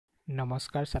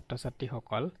নমস্কাৰ ছাত্ৰ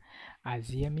ছাত্ৰীসকল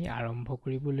আজি আমি আৰম্ভ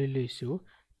কৰিবলৈ লৈছো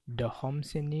দশম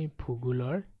শ্ৰেণীৰ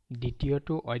ভূগোলৰ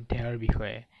দ্বিতীয়টো অধ্যায়ৰ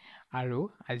বিষয়ে আৰু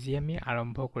আজি আমি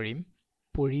আৰম্ভ কৰিম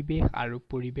পৰিৱেশ আৰু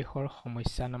পৰিৱেশৰ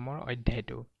সমস্যা নামৰ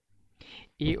অধ্যায়টো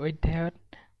এই অধ্যায়ত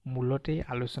মূলতে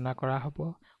আলোচনা কৰা হ'ব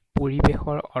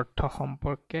পৰিৱেশৰ অৰ্থ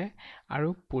সম্পৰ্কে আৰু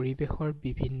পৰিৱেশৰ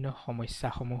বিভিন্ন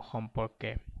সমস্যাসমূহ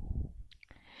সম্পৰ্কে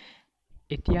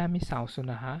এতিয়া আমি চাওঁচোন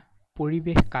আহা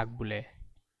পৰিৱেশ কাক বোলে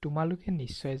তোমালোকে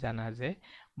নিশ্চয় জানা যে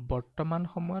বৰ্তমান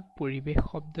সময়ত পৰিৱেশ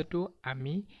শব্দটো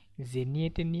আমি যেনিয়ে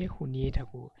তেনিয়ে শুনিয়ে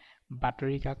থাকো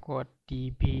বাতৰি কাকত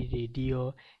টিভি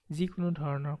ৰেডিঅ' যিকোনো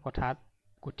ধৰণৰ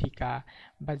কথিকা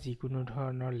বা যিকোনো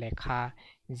ধৰণৰ লেখা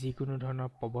যিকোনো ধৰণৰ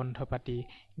প্ৰবন্ধ পাতি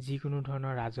যিকোনো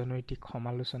ধৰণৰ ৰাজনৈতিক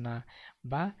সমালোচনা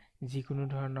বা যিকোনো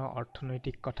ধৰণৰ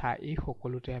অৰ্থনৈতিক কথা এই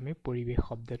সকলোতে আমি পৰিৱেশ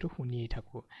শব্দটো শুনিয়ে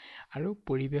থাকো আৰু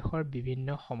পৰিৱেশৰ বিভিন্ন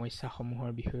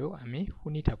সমস্যাসমূহৰ বিষয়েও আমি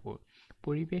শুনি থাকো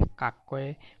পৰিৱেশ কাক কয়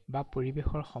বা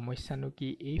পৰিৱেশৰ সমস্যানো কি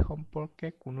এই সম্পৰ্কে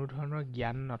কোনো ধৰণৰ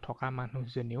জ্ঞান নথকা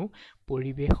মানুহজনেও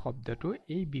পৰিৱেশ শব্দটো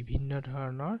এই বিভিন্ন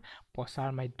ধৰণৰ প্ৰচাৰ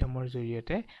মাধ্যমৰ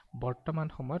জৰিয়তে বৰ্তমান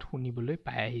সময়ত শুনিবলৈ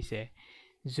পাই আহিছে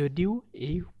যদিও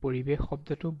এই পৰিৱেশ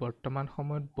শব্দটো বৰ্তমান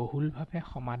সময়ত বহুলভাৱে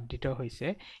সমাদৃত হৈছে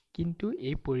কিন্তু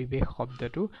এই পৰিৱেশ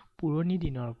শব্দটো পুৰণি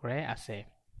দিনৰ পৰাই আছে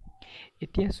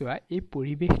এতিয়া চোৱা এই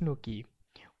পৰিৱেশনো কি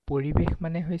পৰিৱেশ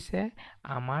মানে হৈছে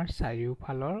আমাৰ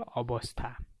চাৰিওফালৰ অৱস্থা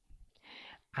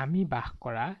আমি বাস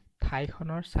কৰা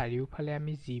ঠাইখনৰ চাৰিওফালে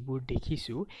আমি যিবোৰ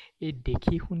দেখিছো এই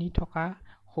দেখি শুনি থকা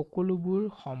সকলোবোৰ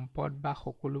সম্পদ বা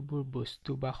সকলোবোৰ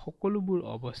বস্তু বা সকলোবোৰ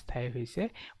অৱস্থাই হৈছে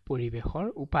পৰিৱেশৰ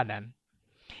উপাদান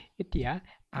এতিয়া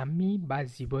আমি বা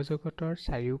জীৱ জগতৰ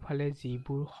চাৰিওফালে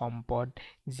যিবোৰ সম্পদ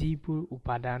যিবোৰ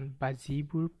উপাদান বা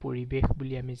যিবোৰ পৰিৱেশ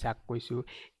বুলি আমি যাক কৈছো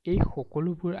এই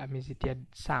সকলোবোৰ আমি যেতিয়া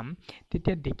চাম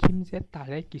তেতিয়া দেখিম যে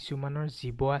তাৰে কিছুমানৰ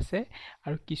জীৱ আছে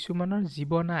আৰু কিছুমানৰ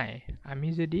জীৱ নাই আমি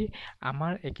যদি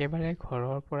আমাৰ একেবাৰে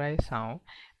ঘৰৰ পৰাই চাওঁ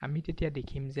আমি তেতিয়া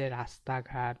দেখিম যে ৰাস্তা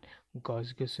ঘাট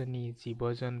গছ-গছনি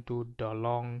জীৱ-জন্তু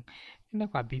দলং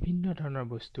এনেকুৱা বিভিন্ন ধৰণৰ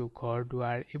বস্তু ঘৰ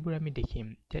দুৱাৰ এইবোৰ আমি দেখিম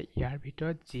যে ইয়াৰ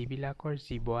ভিতৰত যিবিলাকৰ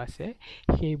জীৱ আছে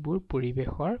সেইবোৰ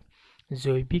পৰিৱেশৰ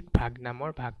জৈৱিক ভাগ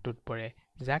নামৰ ভাগটোত পৰে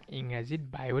যাক ইংৰাজীত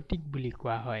বায়'টিক বুলি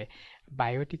কোৱা হয়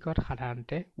বায়'টিকত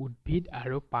সাধাৰণতে উদ্ভিদ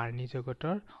আৰু প্ৰাণী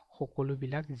জগতৰ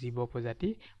সকলোবিলাক জীৱ প্ৰজাতি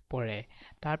পৰে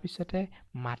তাৰপিছতে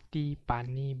মাটি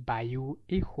পানী বায়ু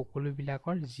এই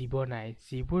সকলোবিলাকৰ জীৱ নাই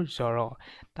যিবোৰ জড়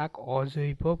তাক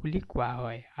অজৈব বুলি কোৱা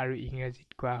হয় আৰু ইংৰাজীত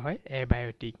কোৱা হয়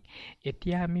এবায়'টিক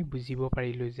এতিয়া আমি বুজিব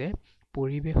পাৰিলো যে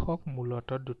পৰিৱেশক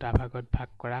মূলতঃ দুটা ভাগত ভাগ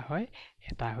কৰা হয়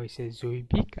এটা হৈছে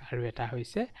জৈৱিক আৰু এটা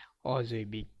হৈছে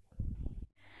অজৈৱিক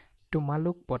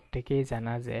তোমালোক প্ৰত্যেকেই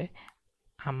জানা যে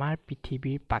আমাৰ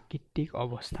পৃথিৱীৰ প্ৰাকৃতিক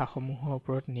অৱস্থাসমূহৰ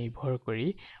ওপৰত নিৰ্ভৰ কৰি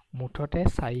মুঠতে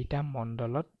 4টা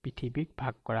মণ্ডলত পৃথিৱীক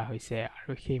ভাগ কৰা হৈছে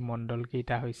আৰু সেই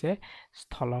মণ্ডলকেইটা হৈছে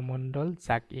স্থলমণ্ডল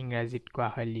যাক ইংৰাজীত কোৱা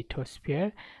হয় লিথোস্ফিয়াৰ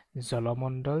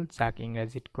জলমণ্ডল যাক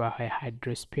ইংৰাজীত কোৱা হয়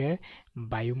হাইড্ৰস্ফিয়াৰ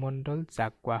বায়ুমণ্ডল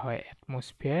যাক কোৱা হয়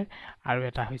এটমস্ফিয়াৰ আৰু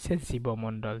এটা হৈছে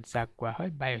জীৱমণ্ডল যাক কোৱা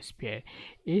হয় বায়স্ফিয়াৰ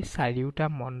এই চাৰিওটা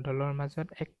মণ্ডলৰ মাজত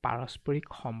এক পাৰস্পৰিক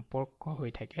সম্পৰ্ক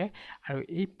হৈ থাকে আৰু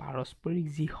এই পাৰস্পৰিক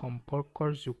যি সম্পৰ্কৰ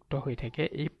যুক্ত হৈ থাকে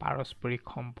এই পাৰস্পৰিক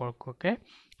সম্পৰ্ককে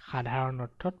সাধাৰণ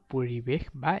অৰ্থত পৰিৱেশ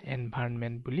বা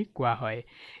এনভাইৰনমেন্ট বুলি কোৱা হয়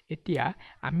এতিয়া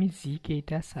আমি যি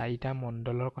কেইটা 4টা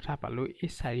মণ্ডলৰ কথা পালো এই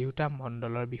চাৰিওটা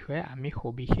মণ্ডলৰ বিষয়ে আমি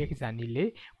সবিশেষ জানিলে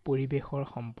পৰিৱেশৰ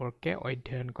সম্পৰ্কে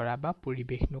অধ্যয়ন কৰা বা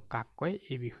পৰিৱেশনো কাক কয়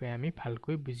এই বিষয়ে আমি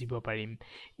ভালকৈ বুজিব পাৰিম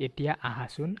এতিয়া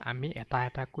আহাচোন আমি এটা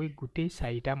এটাকৈ গোটেই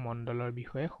 4টা মণ্ডলৰ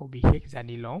বিষয়ে সবিশেষ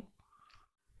জানি লওঁ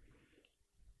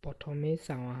প্ৰথমে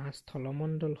চাওঁ আহা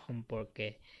স্থলমণ্ডল সম্পৰ্কে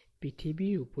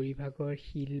পৃথিৱীৰ উপৰিভাগৰ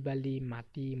শিল বালি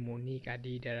মাটি মণিক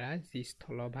আদিৰ দ্বাৰা যি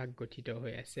স্থলভাগ গঠিত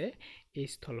হৈ আছে এই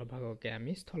স্থলভাগকে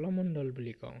আমি স্থলমণ্ডল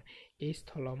বুলি কওঁ এই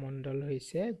স্থলমণ্ডল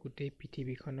হৈছে গোটেই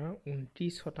পৃথিৱীখনৰ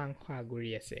 29%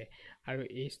 আগুৰি আছে আৰু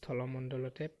এই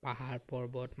স্থলমণ্ডলতে পাহাৰ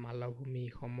পৰ্বত মালভূমি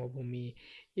সমভূমি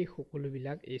এই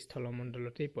সকলোবিলাক এই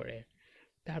স্থলমণ্ডলতেই পৰে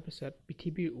তাৰপিছত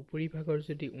পৃথিৱীৰ উপৰিভাগৰ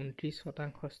যদি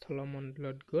 29%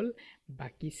 স্থলমণ্ডলত গ'ল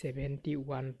বাকি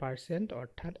 71%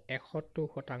 অৰ্থাৎ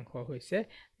 71% হৈছে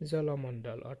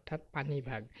জলমণ্ডল অৰ্থাৎ পানী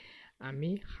ভাগ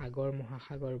আমি সাগৰ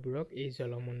মহাসাগৰবোৰক এই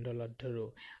জলমণ্ডলত ধৰো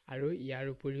আৰু ইয়াৰ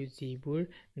উপৰিও যিবোৰ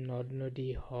নদ নদী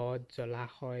হ্ৰদ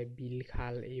জলাশয় বিল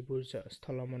খাল এইবোৰ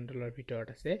স্থলমণ্ডলৰ ভিতৰত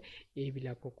আছে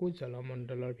এইবিলাককো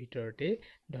জলমণ্ডলৰ ভিতৰতে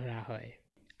ধৰা হয়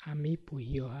আমি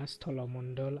পঢ়ি অহা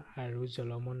স্থলমণ্ডল আৰু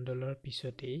জলমণ্ডলৰ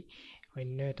পিছতেই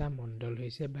অন্য এটা মণ্ডল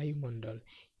হৈছে বায়ুমণ্ডল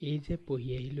এই যে পঢ়ি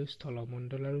আহিলো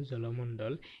স্থলমণ্ডল আৰু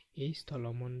জলমণ্ডল এই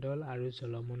স্থলমণ্ডল আৰু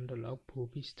জলমণ্ডলক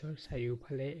ভূপৃষ্ঠৰ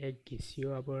চাৰিওফালে এক গেছীয়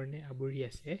আৱৰণে আৱৰি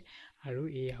আছে আৰু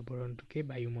এই আৱৰণটোকে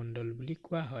বায়ুমণ্ডল বুলি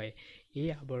কোৱা হয়। এই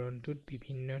আৱৰণটোত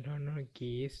বিভিন্ন ধৰণৰ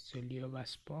গেছ, জলীয়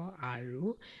বাষ্প আৰু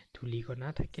ধূলিকণা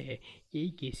থাকে। এই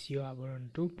গেছীয়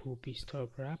আৱৰণটো ভূপৃষ্ঠৰ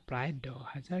পৰা প্ৰায়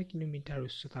 10,000 কিলোমিটাৰ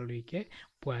উচ্চতালৈকে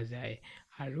পোৱা যায়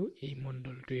আৰু এই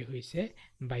মণ্ডলটোৱে হৈছে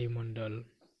বায়ুমণ্ডল।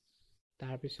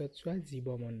 তাৰপিছত চোৱা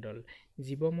জীৱমণ্ডল।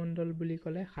 জীৱমণ্ডল বুলি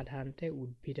ক'লে সাধাৰণতে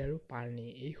উদ্ভিদ আৰু প্ৰাণী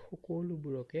এই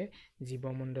সকলোবোৰকে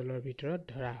জীৱমণ্ডলৰ ভিতৰত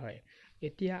ধৰা হয়।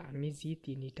 এতিয়া আমি যি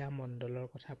তিনিটা মণ্ডলৰ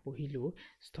কথা পঢ়িলোঁ,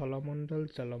 স্থলমণ্ডল,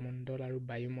 জলমণ্ডল আৰু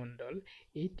বায়ুমণ্ডল,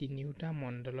 এই তিনিওটা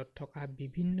মণ্ডলত থকা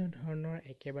বিভিন্ন ধৰণৰ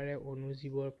একেবাৰে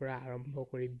অণুজীৱৰ পৰা আৰম্ভ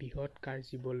কৰি বৃহৎকাৰ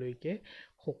জীৱলৈকে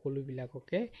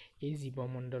সকলোবিলাককে এই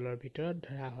জীৱমণ্ডলৰ ভিতৰত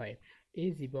ধৰা হয়। এই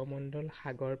জীৱমণ্ডল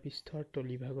সাগৰ পৃষ্ঠৰ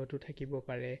তলিভাগতো থাকিব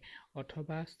পাৰে,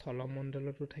 অথবা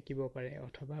স্থলমণ্ডলতো থাকিব পাৰে,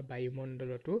 অথবা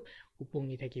বায়ুমণ্ডলতো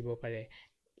উপঙি থাকিব পাৰে।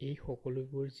 এই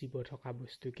সকলোবোৰ জীৱ থকা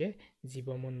বস্তুকে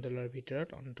জীৱমণ্ডলৰ ভিতৰত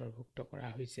অন্তৰ্ভুক্ত কৰা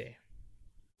হৈছে।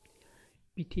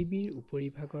 পৃথিৱীৰ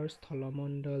উপৰিভাগৰ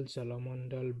স্থলমণ্ডল,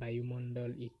 জলমণ্ডল,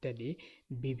 বায়ুমণ্ডল ইত্যাদি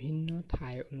বিভিন্ন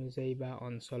ঠাই অনুযায়ী বা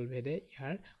অঞ্চলভেদে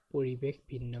ইয়াৰ পৰিৱেশ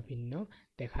ভিন্ন ভিন্ন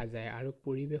দেখা যায় আৰু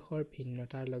পৰিৱেশৰ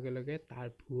ভিন্নতাৰ লগে লগে তাৰ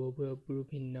ভূ-অৱয়ববোৰো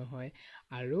ভিন্ন হয়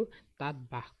আৰু তাত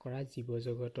বাস কৰা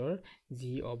জীৱ-জগতৰ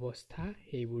যি অৱস্থা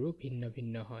সেইবোৰো ভিন্ন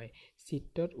ভিন্ন হয়।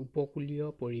 চিত্ৰত উপকূলীয়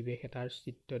পৰিৱেশ এটাৰ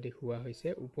চিত্ৰ দেখুওৱা হৈছে।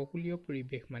 উপকূলীয়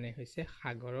পৰিৱেশ মানে হৈছে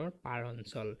সাগৰৰ পাৰ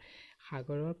অঞ্চল।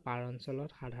 সাগৰৰ পাৰ অঞ্চলত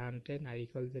সাধাৰণতে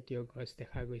নাৰিকল জাতীয় গছ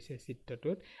দেখা গৈছে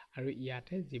চিত্ৰটোত, আৰু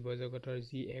ইয়াতে জীৱ-জগতৰ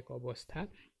যি এক অৱস্থা,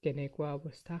 তেনেকুৱা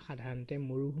অৱস্থা সাধাৰণতে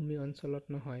মৰুভূমি অঞ্চলত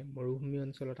নহয়। মৰুভূমি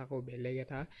অঞ্চলত আকৌ বেলেগ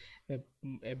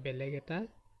এটা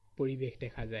পৰিৱেশ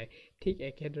দেখা যায়। ঠিক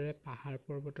একেদৰে পাহাৰ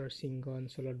পৰ্বতৰ শৃংগ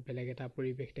অঞ্চলত বেলেগ এটা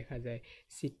পৰিৱেশ দেখা যায়।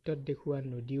 চিত্ৰত দেখুওৱা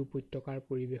নদী উপত্যকাৰ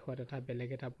পৰিৱেশত এটা বেলেগ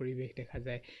এটা পৰিৱেশ দেখা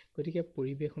যায়। গতিকে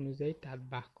পৰিৱেশ অনুযায়ী তাত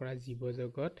বাস কৰা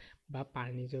জীৱ-জগত বা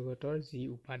প্ৰাণী জগতৰ যি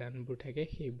উপাদানবোৰ থাকে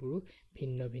সেইবোৰো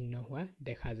ভিন্ন ভিন্ন হোৱা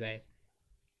দেখা যায়।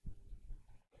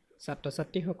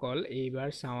 ছাত্ৰ-ছাত্ৰীসকল, এইবাৰ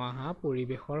চাওঁ আহা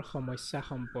পৰিৱেশৰ সমস্যা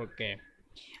সম্পৰ্কে।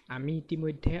 আমি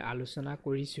ইতিমধ্যে আলোচনা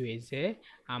কৰিছোঁৱেই যে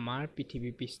আমাৰ পৃথিৱী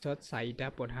পৃষ্ঠত 4টা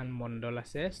প্ৰধান মণ্ডল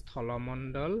আছে: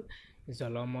 স্থলমণ্ডল,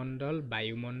 জলমণ্ডল,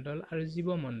 বায়ুমণ্ডল আৰু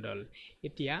জীৱমণ্ডল।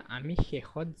 এতিয়া আমি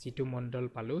শেষত যিটো মণ্ডল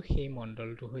পালোঁ সেই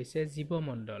মণ্ডলটো হৈছে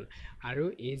জীৱমণ্ডল, আৰু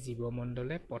এই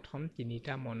জীৱমণ্ডলে প্ৰথম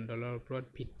 3টা মণ্ডলৰ ওপৰত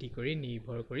ভিত্তি কৰি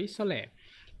নিৰ্ভৰ কৰি চলে।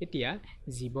 এতিয়া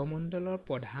জীৱমণ্ডলৰ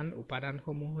প্ৰধান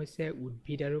উপাদানসমূহ হৈছে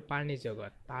উদ্ভিদ আৰু প্ৰাণী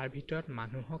জগত। তাৰ ভিতৰত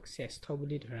মানুহক শ্ৰেষ্ঠ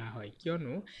বুলি ধৰা হয়,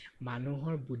 কিয়নো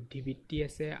মানুহৰ বুদ্ধিবৃত্তি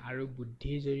আছে আৰু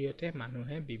বুদ্ধিৰ জৰিয়তে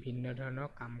মানুহে বিভিন্ন ধৰণৰ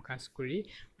কাম কাজ কৰি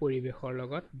পৰিৱেশৰ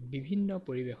লগত বিভিন্ন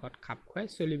পৰিৱেশত খাপ খুৱাই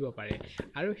চলিব পাৰে।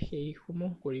 আৰু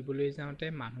সেইসমূহ কৰিবলৈ যাওঁতে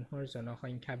মানুহৰ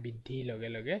জনসংখ্যা বৃদ্ধিৰ লগে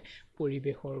লগে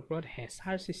পৰিৱেশৰ ওপৰত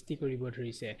হেঁচাৰ সৃষ্টি কৰিব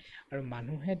ধৰিছে, আৰু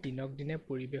মানুহে দিনক দিনে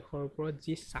পৰিৱেশৰ ওপৰত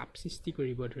যি চাপ সৃষ্টি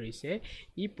কৰিব ধৰিছে,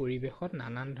 ই পৰিৱেশত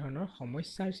নানান ধৰণৰ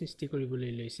সমস্যাৰ সৃষ্টি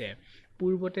কৰিবলৈ লৈছে।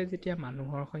 পূৰ্বতে যেতিয়া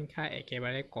মানুহৰ সংখ্যা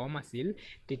একেবাৰে কম আছিল,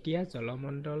 তেতিয়া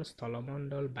জলমণ্ডল,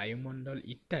 স্থলমণ্ডল, বায়ুমণ্ডল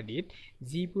ইত্যাদিত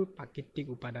যিবোৰ প্ৰাকৃতিক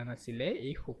উপাদান আছিলে,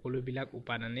 এই সকলোবিলাক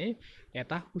উপাদানেই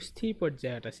এটা সুস্থিৰ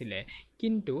পৰ্যায়ত আছিলে।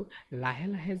 কিন্তু লাহে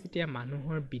লাহে যেতিয়া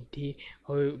মানুহৰ বৃদ্ধি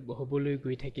হ'বলৈ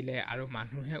গৈ থাকিলে আৰু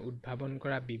মানুহে উদ্ভাৱন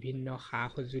কৰা বিভিন্ন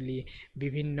সা-সঁজুলি,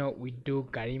 বিভিন্ন উদ্যোগ,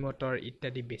 গাড়ী মটৰ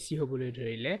ইত্যাদি বেছি হ'বলৈ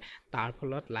ধৰিলে, তাৰ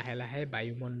ফলত লাহে লাহে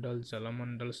বায়ুমণ্ডল,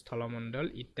 জলমণ্ডল, স্থলমণ্ডল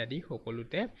ইত্যাদি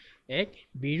সকলোতে এক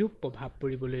বিৰূপ প্ৰভাৱ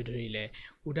পৰিবলৈ ধৰিলে।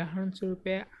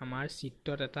 উদাহৰণস্বৰূপে আমাৰ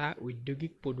চিত্ৰত এটা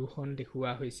ঔদ্যোগিক প্ৰদূষণ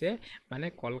দেখুওৱা হৈছে, মানে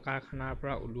কল কাৰখানাৰ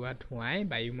পৰা ওলোৱা ধোঁৱাই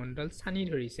বায়ুমণ্ডল ছানি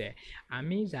ধৰিছে।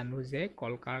 আমি জানো যে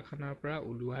কল কাৰখানাৰ পৰা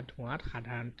ওলোৱা ধোঁৱাত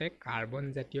সাধাৰণতে কাৰ্বন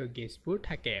জাতীয় গেছবোৰ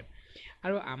থাকে,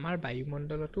 আৰু আমাৰ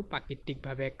বায়ুমণ্ডলতো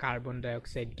প্ৰাকৃতিকভাৱে কাৰ্বন ডাই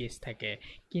অক্সাইড গেছ থাকে,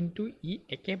 কিন্তু ই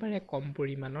একেবাৰে কম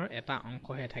পৰিমাণৰ এটা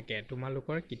অংশহে থাকে।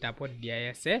 তোমালোকৰ কিতাপত দিয়াই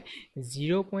আছে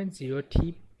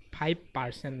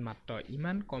 0.035% মাত্ৰ।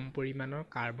 ইমান কম পৰিমাণৰ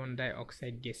কাৰ্বন ডাই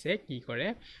অক্সাইড গেছে কি কৰে,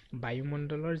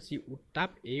 বায়ুমণ্ডলৰ যি উত্তাপ,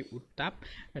 এই উত্তাপ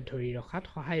ধৰি ৰখাত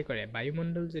সহায় কৰে।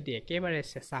 বায়ুমণ্ডল যদি একেবাৰে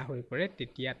চেঁচা হৈ পৰে,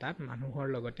 তেতিয়া তাত মানুহৰ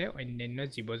লগতে অন্যান্য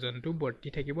জীৱ-জন্তু বৰ্তি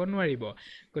থাকিব নোৱাৰিব।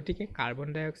 গতিকে কাৰ্বন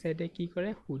ডাই অক্সাইডে কি কৰে,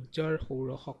 সূৰ্যৰ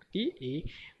সৌৰশক্তি এই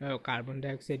কাৰ্বন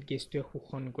ডাই অক্সাইড গেছটোৱে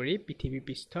শোষণ কৰি পৃথিৱী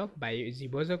পৃষ্ঠক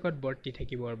জীৱ-জগত বৰ্তি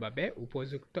থাকিবৰ বাবে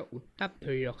উপযুক্ত উত্তাপ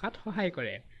ধৰি ৰখাত সহায়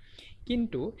কৰে।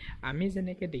 কিন্তু আমি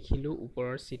যেনেকৈ দেখিলোঁ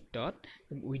ওপৰৰ চিত্ৰত,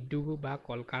 উদ্যোগ বা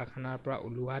কল কাৰখানাৰ পৰা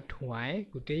ওলোৱা ধোঁৱাই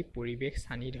গোটেই পৰিৱেশ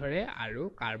ছানি ধৰে আৰু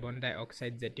কাৰ্বন ডাই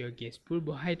অক্সাইড জাতীয় গেছবোৰ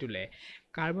বঢ়াই তোলে।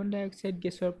 কাৰ্বন ডাই অক্সাইড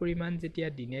গেছৰ পৰিমাণ যেতিয়া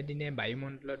দিনে দিনে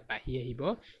বায়ুমণ্ডলত বাঢ়ি আহিব,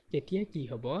 তেতিয়া কি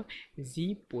হ'ব, যি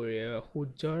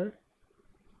সূৰ্যৰ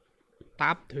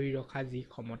তাপ ধৰি ৰখা যি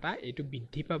ক্ষমতা এইটো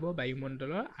বৃদ্ধি পাব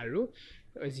বায়ুমণ্ডলৰ আৰু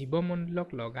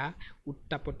জীৱমণ্ডলক লগা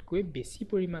উত্তাপতকৈ বেছি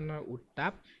পৰিমাণৰ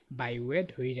উত্তাপ বায়ুৱে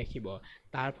ধৰি ৰাখিব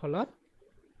তাৰ ফলত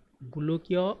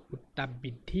গোলকীয় উত্তাপ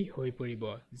বৃদ্ধি হৈ পৰিব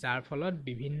যাৰ ফলত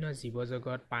বিভিন্ন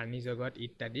জীৱজগত প্ৰাণী জগত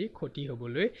ইত্যাদি ক্ষতি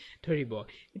হ'বলৈ ধৰিব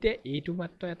এতিয়া এইটো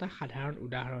মাত্ৰ এটা সাধাৰণ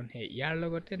উদাহৰণহে ইয়াৰ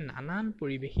লগতে নানান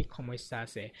পৰিৱেশিক সমস্যা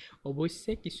আছে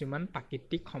অৱশ্যে কিছুমান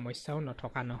প্ৰাকৃতিক সমস্যাও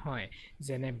নথকা নহয়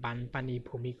যেনে বানপানী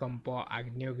ভূমিকম্প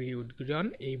আগ্নেয়গিৰি উদ্গীৰণ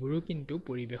এইবোৰো কিন্তু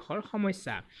পৰিৱেশৰ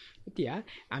সমস্যা এতিয়া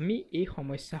আমি এই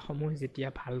সমস্যাসমূহ যেতিয়া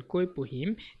ভালকৈ পঢ়িম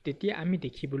তেতিয়া আমি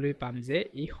দেখিবলৈ পাম যে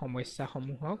এই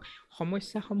সমস্যাসমূহ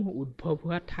উদ্ভৱ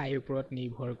হোৱা ঠাইৰ ওপৰত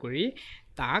নিৰ্ভৰ কৰি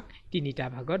তাক তিনিটা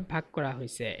ভাগত ভাগ কৰা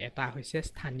হৈছে এটা হৈছে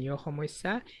স্থানীয়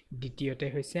সমস্যা দ্বিতীয়তে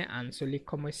হৈছে আঞ্চলিক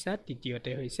সমস্যা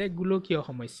তৃতীয়তে হৈছে গোলকীয়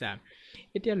সমস্যা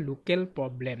এতিয়া লোকেল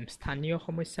প্ৰব্লেম স্থানীয়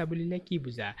সমস্যা বুলিলে কি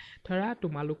বুজা ধৰা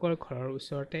তোমালোকৰ ঘৰৰ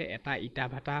ওচৰতে এটা ইটা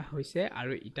ভাটা হৈছে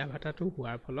আৰু ইটা ভাটাটো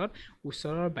হোৱাৰ ফলত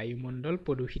ওচৰৰ বায়ুমণ্ডল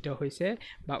প্ৰদূষিত হৈছে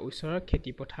বা ওচৰৰ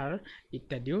খেতিপথাৰ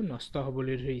ইত্যাদিও নষ্ট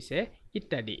হ'বলৈ ধৰিছে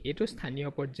ইত্যাদি এইটো স্থানীয়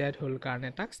পৰ্যায়ত হ'ল কাৰণে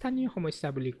তাক স্থানীয় সমস্যা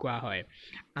বুলি কোৱা হয়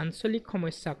আঞ্চলিক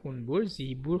সমস্যা কোনবোৰ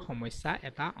যিবোৰ সমস্যা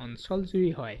এটা অঞ্চল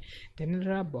জুৰি হয়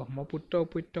তেনেদৰে ব্ৰহ্মপুত্ৰ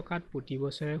উপত্যকাত প্ৰতি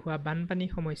বছৰে হোৱা বানপানী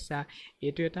সমস্যা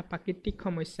এইটো এটা প্ৰাকৃতিক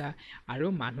সমস্যা আৰু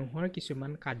মানুহৰ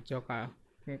কিছুমান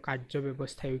কাৰ্য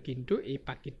ব্যৱস্থায়ো কিন্তু এই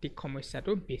প্ৰাকৃতিক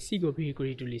সমস্যাটো বেছি গভীৰ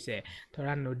কৰি তুলিছে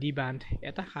ধৰা নদী বান্ধ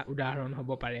এটা উদাহৰণ হ'ব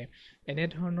পাৰে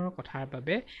এনেধৰণৰ কথাৰ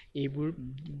বাবে এইবোৰ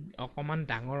অকমান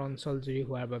ডাঙৰ অঞ্চল জুৰি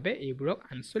হোৱাৰ বাবে এইবোৰক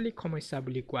আঞ্চলিক সমস্যা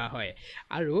বুলি কোৱা হয়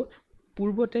আৰু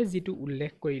পূৰ্বতে যিটো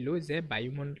উল্লেখ কৰিলো যে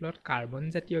বায়ুমণ্ডলত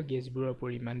কাৰ্বন জাতীয় গেছবোৰৰ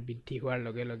পৰিমাণ বৃদ্ধি হোৱাৰ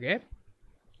লগে লগে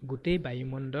গোটেই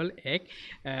বায়ুমণ্ডল এক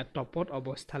তপত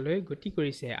অৱস্থালৈ গতি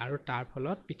কৰিছে আৰু তাৰ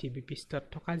ফলত পৃথিৱী পৃষ্ঠত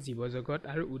থকা জীৱজগত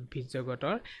আৰু উদ্ভিদ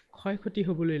জগতৰ ক্ষয়ক্ষতি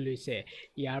হ'বলৈ লৈছে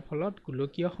ইয়াৰ ফলত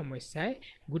গোলকীয় সমস্যাই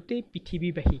গোটেই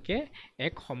পৃথিৱীবাসীকে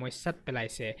এক সমস্যাত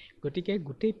পেলাইছে গতিকে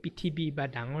গোটেই পৃথিৱী বা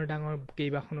ডাঙৰ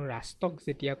কেইবাখনো ৰাষ্ট্ৰক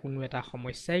যেতিয়া কোনো এটা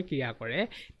সমস্যাই ক্ৰিয়া কৰে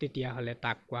তেতিয়াহ'লে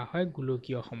তাক কোৱা হয়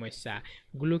গোলকীয় সমস্যা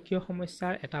গোলকীয়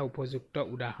সমস্যাৰ এটা উপযুক্ত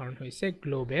উদাহৰণ হৈছে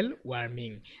গ্লোবেল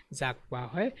ৱাৰ্মিং যাক কোৱা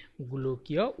হয়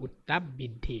গোলকীয় উত্তাপ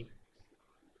বৃদ্ধি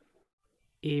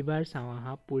এইবাৰ চাওঁ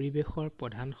আহা পৰিৱেশৰ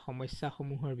প্ৰধান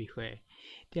সমস্যাসমূহৰ বিষয়ে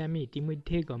এতিয়া আমি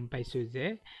ইতিমধ্যে গম পাইছোঁ যে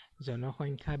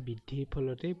জনসংখ্যা বৃদ্ধিৰ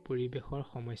ফলতে পৰিৱেশৰ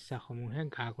সমস্যাসমূহে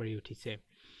গা কৰি উঠিছে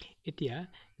এতিয়া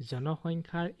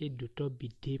জনসংখ্যাৰ এই দ্ৰুত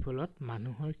বৃদ্ধিৰ ফলত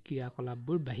মানুহৰ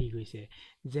ক্ৰিয়াকলাপবোৰ বাঢ়ি গৈছে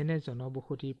যেনে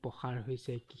জনবসতিৰ প্ৰসাৰ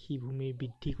হৈছে কৃষিভূমিৰ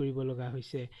বৃদ্ধি কৰিব লগা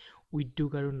হৈছে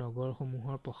উদ্যোগ আৰু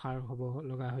নগৰসমূহৰ প্ৰসাৰ হ'ব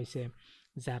লগা হৈছে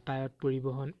যাতায়াত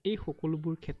পৰিবহণ এই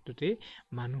সকলোবোৰ ক্ষেত্ৰতে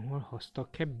মানুহৰ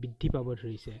হস্তক্ষেপ বৃদ্ধি পাব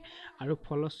ধৰিছে আৰু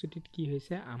ফলশ্ৰুতিত কি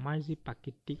হৈছে আমাৰ যি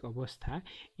প্ৰাকৃতিক অৱস্থা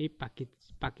এই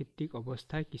প্ৰাকৃতিক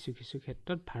অৱস্থাৰ কিছু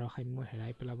ক্ষেত্ৰত ভাৰসাম্য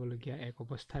হেৰাই পেলাবলগীয়া এক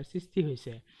অৱস্থাৰ সৃষ্টি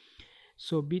হৈছে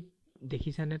ছবিত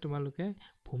দেখিছানে তোমালোকে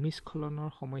ভূমিস্খলনৰ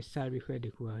সমস্যাৰ বিষয়ে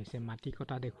দেখুওৱা হৈছে মাটি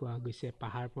কটা দেখুওৱা গৈছে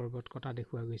পাহাৰ পৰ্বত কটা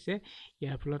দেখুওৱা গৈছে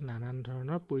ইয়াৰ ফলত নানান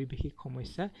ধৰণৰ পৰিৱেশিক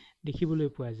সমস্যা দেখিবলৈ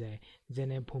পোৱা যায়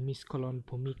যেনে ভূমিস্খলন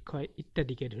ভূমিক্ষয়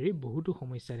ইত্যাদিকে ধৰি বহুতো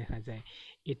সমস্যা দেখা যায়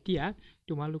এতিয়া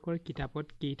তোমালোকৰ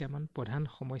কিতাপত কেইটামান প্ৰধান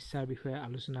সমস্যাৰ বিষয়ে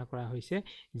আলোচনা কৰা হৈছে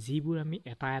যিবোৰ আমি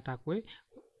এটাকৈ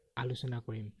আলোচনা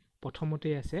কৰিম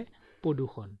প্ৰথমতে আছে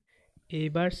প্ৰদূষণ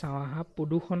এইবাৰ চাওঁ আহা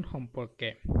প্ৰদূষণ সম্পৰ্কে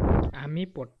আমি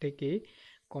প্ৰত্যেকেই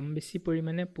কম বেছি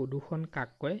পৰিমাণে প্ৰদূষণ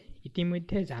কাক কয়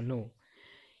ইতিমধ্যে জানো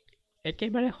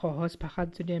একেবাৰে সহজ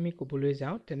ভাষাত যদি আমি ক'বলৈ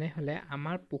যাওঁ তেনেহ'লে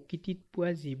আমাৰ প্ৰকৃতিত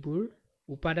পোৱা যিবোৰ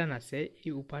উপাদান আছে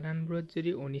এই উপাদানবোৰত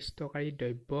যদি অনিষ্টকাৰী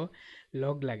দ্ৰব্য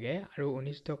লগ লাগে আৰু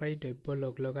অনিষ্টকাৰী দ্ৰব্য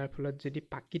লগাৰ ফলত যদি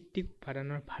প্ৰাকৃতিক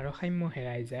উপাদানৰ ভাৰসাম্য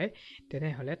হেৰাই যায়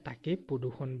তেনেহ'লে তাকেই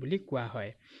প্ৰদূষণ বুলি কোৱা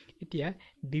হয় এতিয়া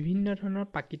বিভিন্ন ধৰণৰ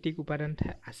প্ৰাকৃতিক উপাদান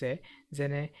আছে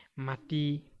যেনে মাটি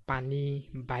পানী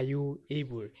বায়ু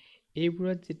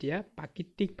এইবোৰত যেতিয়া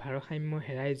প্ৰাকৃতিক ভাৰসাম্য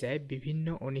হেৰাই যায়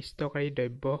বিভিন্ন অনিষ্টকাৰী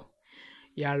দ্ৰব্য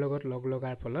ইয়াৰ লগত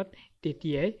লগাৰ ফলত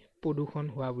তেতিয়াই প্ৰদূষণ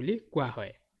হোৱা বুলি কোৱা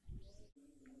হয়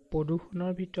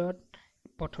প্ৰদূষণৰ ভিতৰত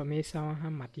প্ৰথমেই চাওঁ আহা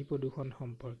মাটি প্ৰদূষণ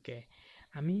সম্পৰ্কে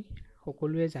আমি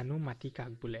সকলোৱে জানো মাটি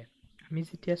কাক বোলে আমি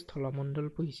যেতিয়া স্থলমণ্ডল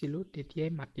পঢ়িছিলোঁ তেতিয়াই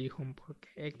মাটিৰ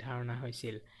সম্পৰ্কে এক ধাৰণা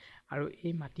হৈছিল আৰু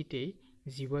এই মাটিতেই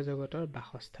জীৱজগতৰ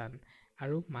বাসস্থান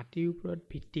আৰু মাটিৰ ওপৰত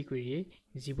ভিত্তি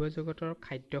কৰিয়েই জীৱজগতৰ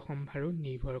খাদ্য সম্ভাৰো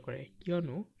নিৰ্ভৰ কৰে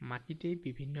কিয়নো মাটিতেই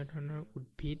বিভিন্ন ধৰণৰ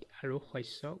উদ্ভিদ আৰু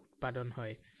শস্য উৎপাদন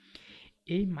হয়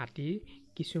এই মাটিৰ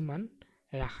কিছুমান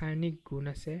ৰাসায়নিক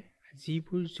গুণ আছে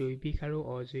যিবোৰ জৈৱিক আৰু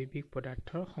অজৈৱিক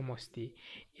পদাৰ্থৰ সমষ্টি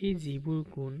এই যিবোৰ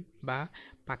গুণ বা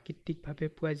প্ৰাকৃতিকভাৱে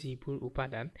পোৱা যিবোৰ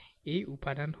উপাদান এই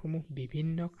উপাদানসমূহ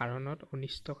বিভিন্ন কাৰণত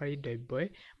অনিষ্টকাৰী দ্ৰব্যই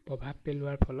প্ৰভাৱ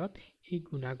পেলোৱাৰ ফলত এই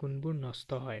গুণাগুণবোৰ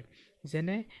নষ্ট হয়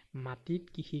যেনে মাটিত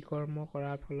কৃষিকৰ্ম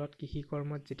কৰাৰ ফলত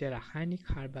কৃষিকৰ্মত যেতিয়া ৰাসায়নিক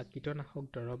সাৰ বা কীটনাশক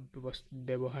দৰৱ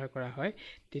ব্যৱহাৰ কৰা হয়,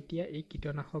 তেতিয়া এই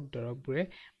কীটনাশক দৰৱবোৰে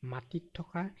মাটিত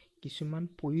থকা কিছুমান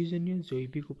প্ৰয়োজনীয়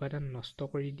জৈৱিক উপাদান নষ্ট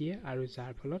কৰি দিয়ে আৰু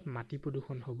যাৰ ফলত মাটি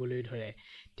প্ৰদূষণ হ'বলৈ ধৰে।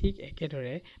 ঠিক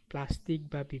একেদৰে প্লাষ্টিক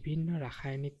বা বিভিন্ন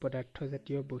ৰাসায়নিক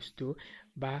পদাৰ্থজাতীয় বস্তু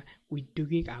বা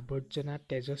ঔদ্যোগিক আৱৰ্জনা,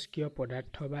 তেজস্ক্ৰিয়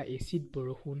পদাৰ্থ বা এচিড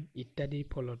বৰষুণ ইত্যাদিৰ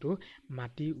ফলতো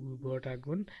মাটিৰ উৰ্বৰতা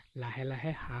গুণ লাহে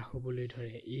লাহে হ্ৰাস হ'বলৈ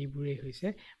ধৰে। এইবোৰেই হৈছে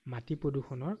মাটি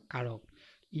প্ৰদূষণৰ কাৰক।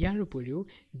 ইয়াৰ উপৰিও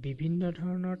বিভিন্ন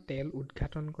ধৰণৰ তেল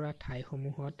উৎঘাটন কৰা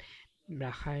ঠাইসমূহত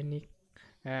ৰাসায়নিক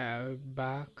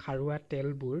বা খাৰুৱা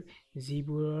তেলবোৰ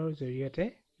যিবোৰৰ জৰিয়তে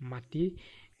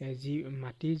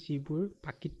মাটিৰ যিবোৰ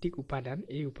প্ৰাকৃতিক উপাদান,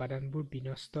 এই উপাদানবোৰ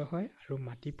বিনষ্ট হয় আৰু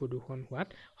মাটি প্ৰদূষণ হোৱাত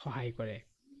সহায় কৰে।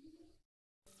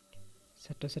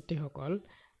 ছাত্ৰ ছাত্ৰীসকল,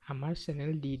 আমাৰ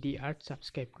চেনেল DD Art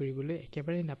ছাবস্ক্ৰাইব কৰিবলৈ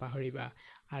একেবাৰে নাপাহৰিবা।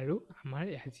 আৰু আমাৰ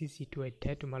আজি যিটো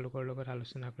অধ্যায় তোমালোকৰ লগত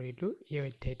আলোচনা কৰিলোঁ, এই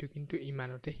অধ্যায়টো কিন্তু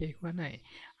ইমানতে শেষ হোৱা নাই।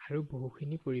 আৰু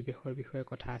বহুখিনি পৰিৱেশৰ বিষয়ে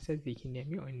কথা আছে, যিখিনি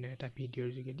আমি অন্য এটা ভিডিঅ'ৰ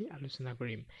যোগেদি আলোচনা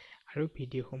কৰিম। আৰু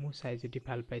ভিডিঅ'সমূহ চাই যদি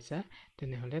ভাল পাইছা,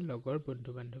 তেনেহ'লে লগৰ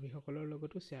বন্ধু বান্ধৱীসকলৰ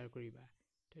লগতো শ্বেয়াৰ কৰিবা।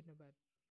 ধন্যবাদ।